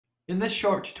In this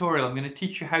short tutorial, I'm going to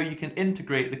teach you how you can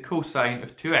integrate the cosine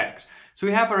of 2x. So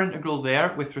we have our integral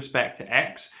there with respect to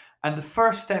x, and the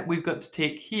first step we've got to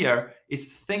take here is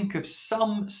to think of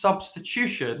some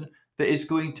substitution that is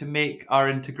going to make our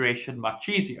integration much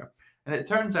easier. And it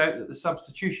turns out that the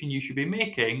substitution you should be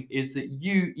making is that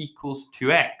u equals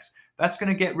 2x. That's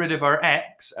going to get rid of our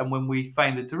x, and when we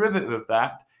find the derivative of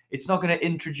that, it's not going to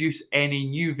introduce any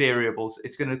new variables.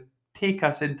 It's going to take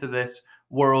us into this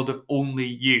world of only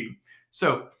u.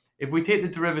 So if we take the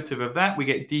derivative of that, we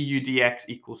get du dx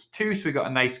equals 2. So we got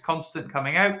a nice constant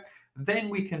coming out. Then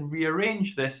we can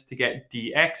rearrange this to get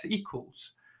dx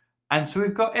equals. And so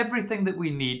we've got everything that we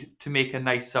need to make a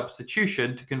nice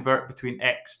substitution to convert between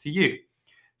x to u.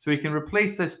 So we can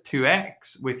replace this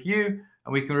 2x with u,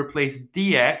 and we can replace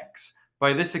dx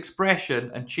by this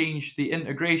expression and change the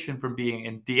integration from being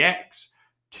in dx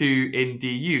to in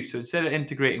du. So instead of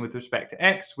integrating with respect to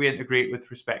x, we integrate with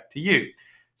respect to u.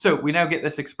 So we now get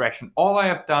this expression. All I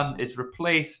have done is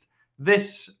replaced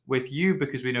this with u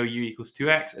because we know u equals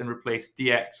 2x and replace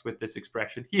dx with this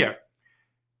expression here.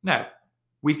 Now,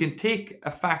 we can take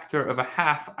a factor of a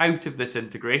half out of this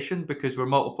integration because we're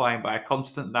multiplying by a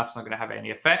constant and that's not going to have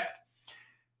any effect.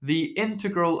 The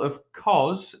integral of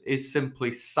cos is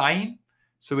simply sine.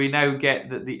 So we now get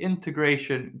that the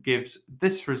integration gives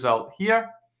this result here.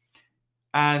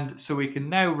 And so we can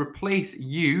now replace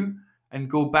u and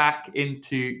go back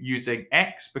into using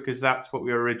x because that's what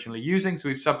we were originally using. So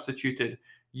we've substituted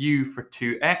u for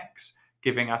 2x,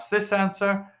 giving us this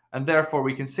answer. And therefore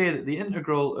we can say that the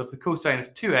integral of the cosine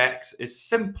of 2x is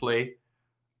simply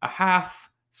a half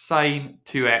sine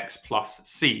 2x plus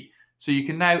c. So you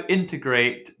can now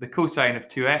integrate the cosine of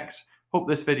 2x. Hope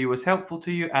this video was helpful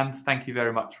to you, and thank you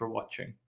very much for watching.